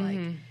ways. Like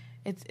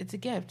it's a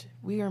gift.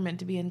 We are meant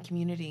to be in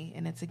community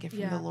and it's a gift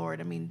from the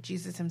Lord. I mean,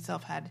 Jesus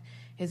himself had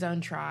his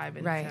own tribe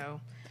and Right. so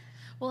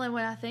Well, and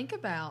when I think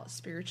about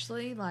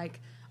spiritually, like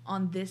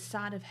on this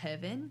side of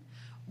heaven,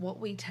 what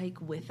we take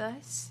with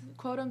us,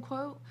 quote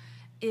unquote,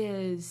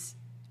 is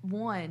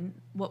one,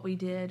 what we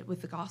did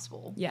with the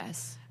gospel.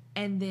 Yes.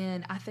 And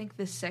then I think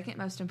the second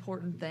most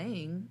important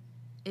thing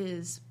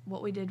is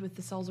what we did with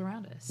the souls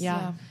around us.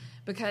 Yeah.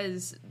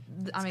 Because,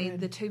 I mean,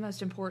 the two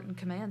most important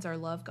commands are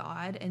love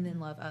God and then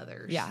love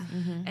others. Yeah.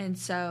 And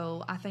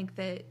so I think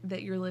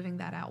that you're living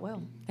that out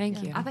well.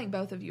 Thank you. I think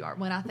both of you are.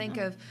 When I think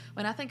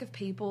of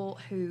people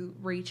who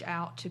reach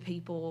out to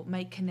people,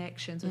 make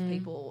connections with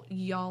people,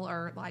 y'all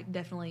are like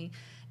definitely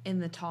in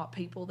the top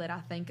people that I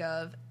think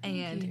of.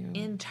 And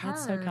in turn,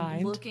 That's so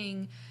kind.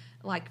 looking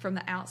like from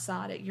the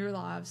outside at your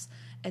lives,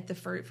 at the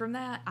fruit from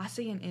that, I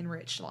see an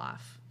enriched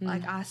life.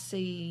 Like I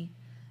see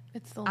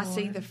it's the I Lord.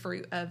 see the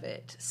fruit of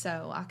it.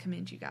 So I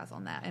commend you guys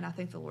on that. And I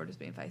think the Lord is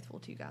being faithful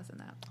to you guys in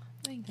that.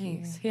 Thank you.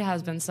 Thanks. He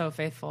has been so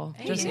faithful.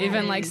 He Just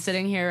even like is.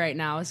 sitting here right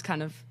now is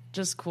kind of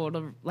just cool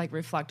to like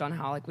reflect on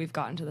how like we've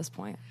gotten to this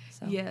point.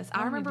 So Yes. I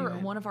we remember do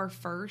it. one of our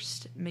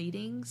first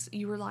meetings,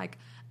 you were like,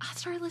 I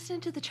started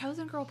listening to the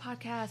Chosen Girl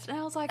podcast. And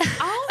I was like,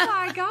 oh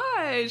my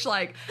gosh.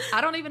 Like,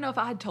 I don't even know if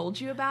I had told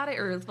you about it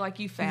or if like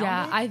you found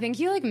yeah, it. I think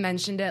you like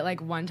mentioned it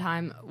like one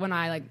time when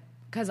I like,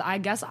 because I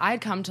guess I'd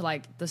come to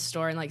like the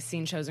store and like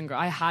seen Chosen Girl.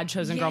 I had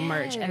Chosen Girl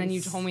merch, and then you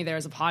Yes. told me there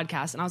was a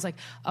podcast, and I was like,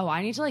 oh,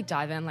 I need to like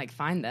dive in, like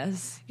find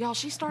this. Y'all,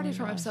 she started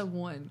from episode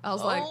 1. I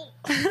was like,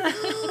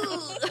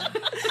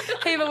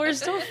 Hey, but we're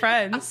still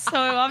friends, so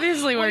it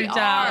obviously worked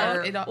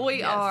out.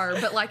 We are.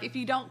 But like, if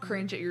you don't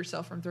cringe at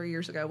yourself from 3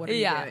 years ago, what are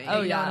Yeah. you doing? Oh, You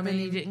know yeah. what I Then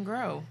mean? you didn't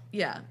grow.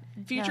 Yeah.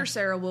 Future Yeah.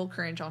 Sarah will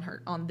cringe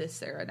on this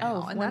Sarah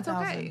now. and that's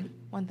 1,000. okay.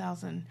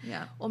 1,000.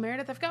 Yeah. Well,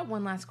 Meredith, I've got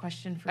one last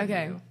question for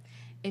Okay. you.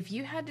 If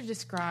you had to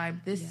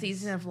describe this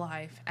season of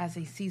life as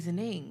a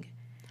seasoning,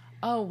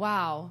 Oh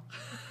wow.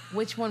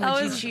 which one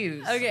would you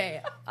choose?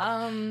 Okay.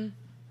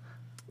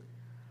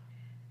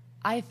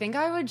 I think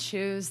I would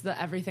choose the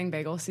everything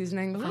bagel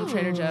seasoning from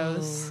Trader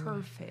Joe's.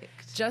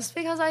 Perfect. Just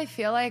because I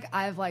feel like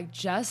I've like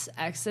just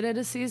exited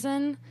a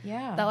season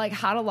Yeah. that like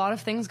had a lot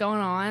of things going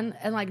on,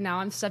 and like now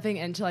I'm stepping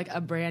into like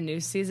a brand new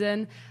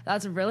season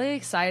that's really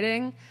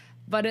exciting,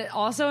 but it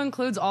also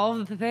includes all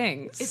of the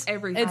things. It's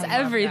everything. It's I love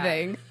that.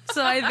 everything.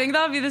 So I think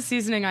that would be the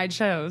seasoning I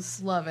chose.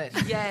 Love it.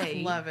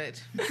 Yay. Love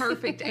it.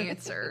 Perfect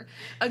answer.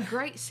 A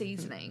great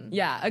seasoning.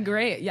 Yeah, a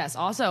great yes.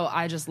 Also,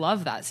 I just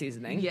love that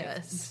seasoning.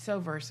 Yes. So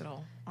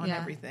versatile on Yeah.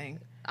 everything.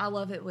 I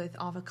love it with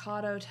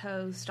avocado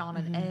toast on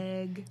an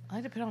egg. I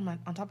like to put it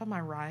on top of my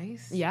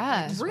rice.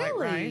 Yeah. Just white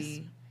rice.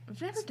 Really?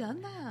 I've never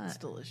done that. It's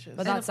delicious.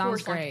 But And that of sounds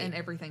course, great. Like an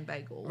everything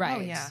bagel. Right.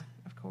 Oh yeah,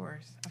 of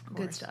course.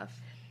 Good stuff.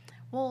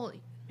 Well,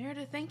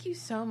 Meredith, thank you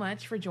so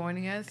much for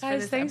joining us. for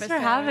Guys, this thanks for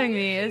episode. having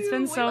me. It's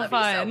been We so love you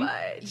fun. so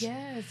much.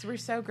 Yes, we're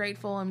so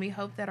grateful, and we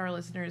hope that our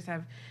listeners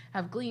have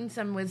gleaned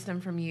some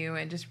wisdom from you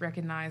and just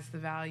recognize the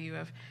value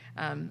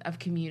of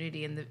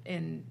community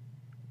and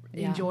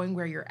enjoying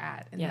where you're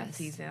at in that Yes.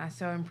 season. I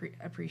so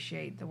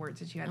appreciate the words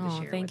that you had to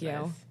share. Thank with you.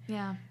 us.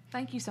 Yeah.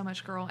 Thank you so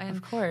much, girl. And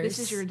Of course. this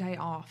is your day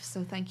off,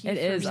 so thank you. It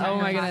is. Oh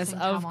my goodness.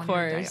 Of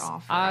course.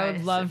 I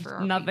would love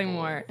nothing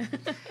more.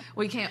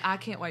 I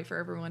can't wait for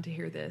everyone to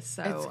hear this.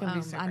 So, It's gonna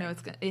be so I know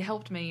great. it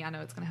helped me. I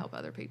know it's going to help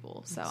other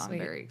people. So I'm Sweet.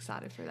 very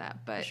excited for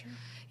that. But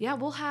yeah,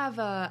 we'll have,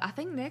 I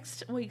think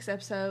next week's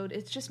episode,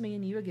 it's just me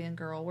and you again,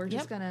 girl. We're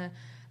just going to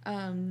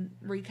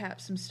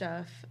recap some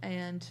stuff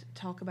and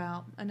talk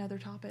about another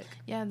topic.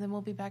 Yeah, and then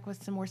we'll be back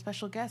with some more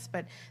special guests.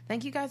 But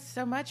thank you guys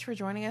so much for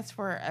joining us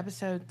for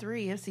episode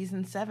 3 of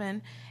season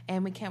 7.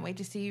 And we can't wait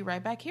to see you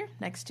right back here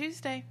next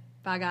Tuesday.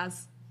 Bye,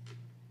 guys.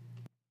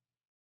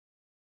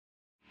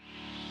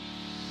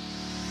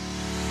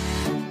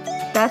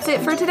 That's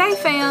it for today,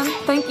 fam.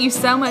 Thank you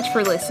so much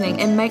for listening,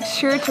 and make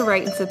sure to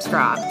rate and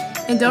subscribe.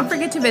 And don't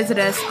forget to visit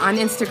us on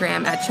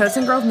Instagram at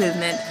Chosen Grove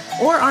Movement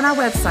or on our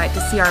website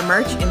to see our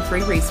merch and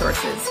free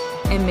resources.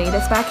 And meet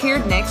us back here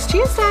next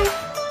Tuesday.